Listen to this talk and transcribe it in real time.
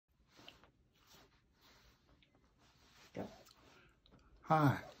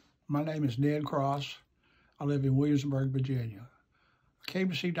Hi, my name is Ned Cross. I live in Williamsburg, Virginia. I came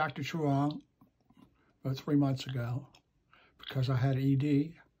to see Dr. Truong about 3 months ago because I had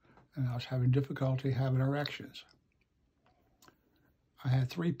ED and I was having difficulty having erections. I had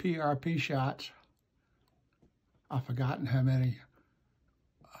 3 PRP shots. I've forgotten how many.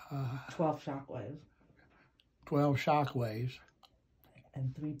 12 shockwaves. 12 shockwaves.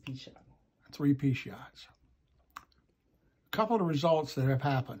 And 3 P shots. 3 P shots. A couple of results that have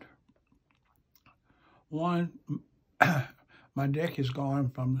happened. One, my dick has gone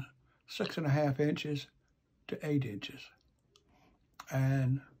from 6.5 inches to 8 inches.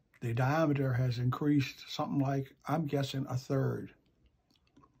 And the diameter has increased something like, I'm guessing, a third.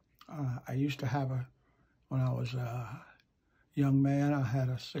 I used to have when I was a young man, I had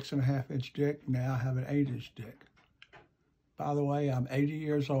a 6.5 inch dick. Now I have an 8 inch dick. By the way, I'm 80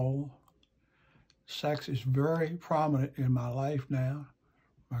 years old. Sex is very prominent in my life now.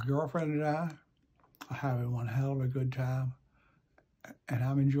 My girlfriend and I are having one hell of a good time, and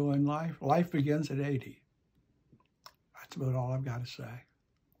I'm enjoying life. Life begins at 80. That's about all I've got to say.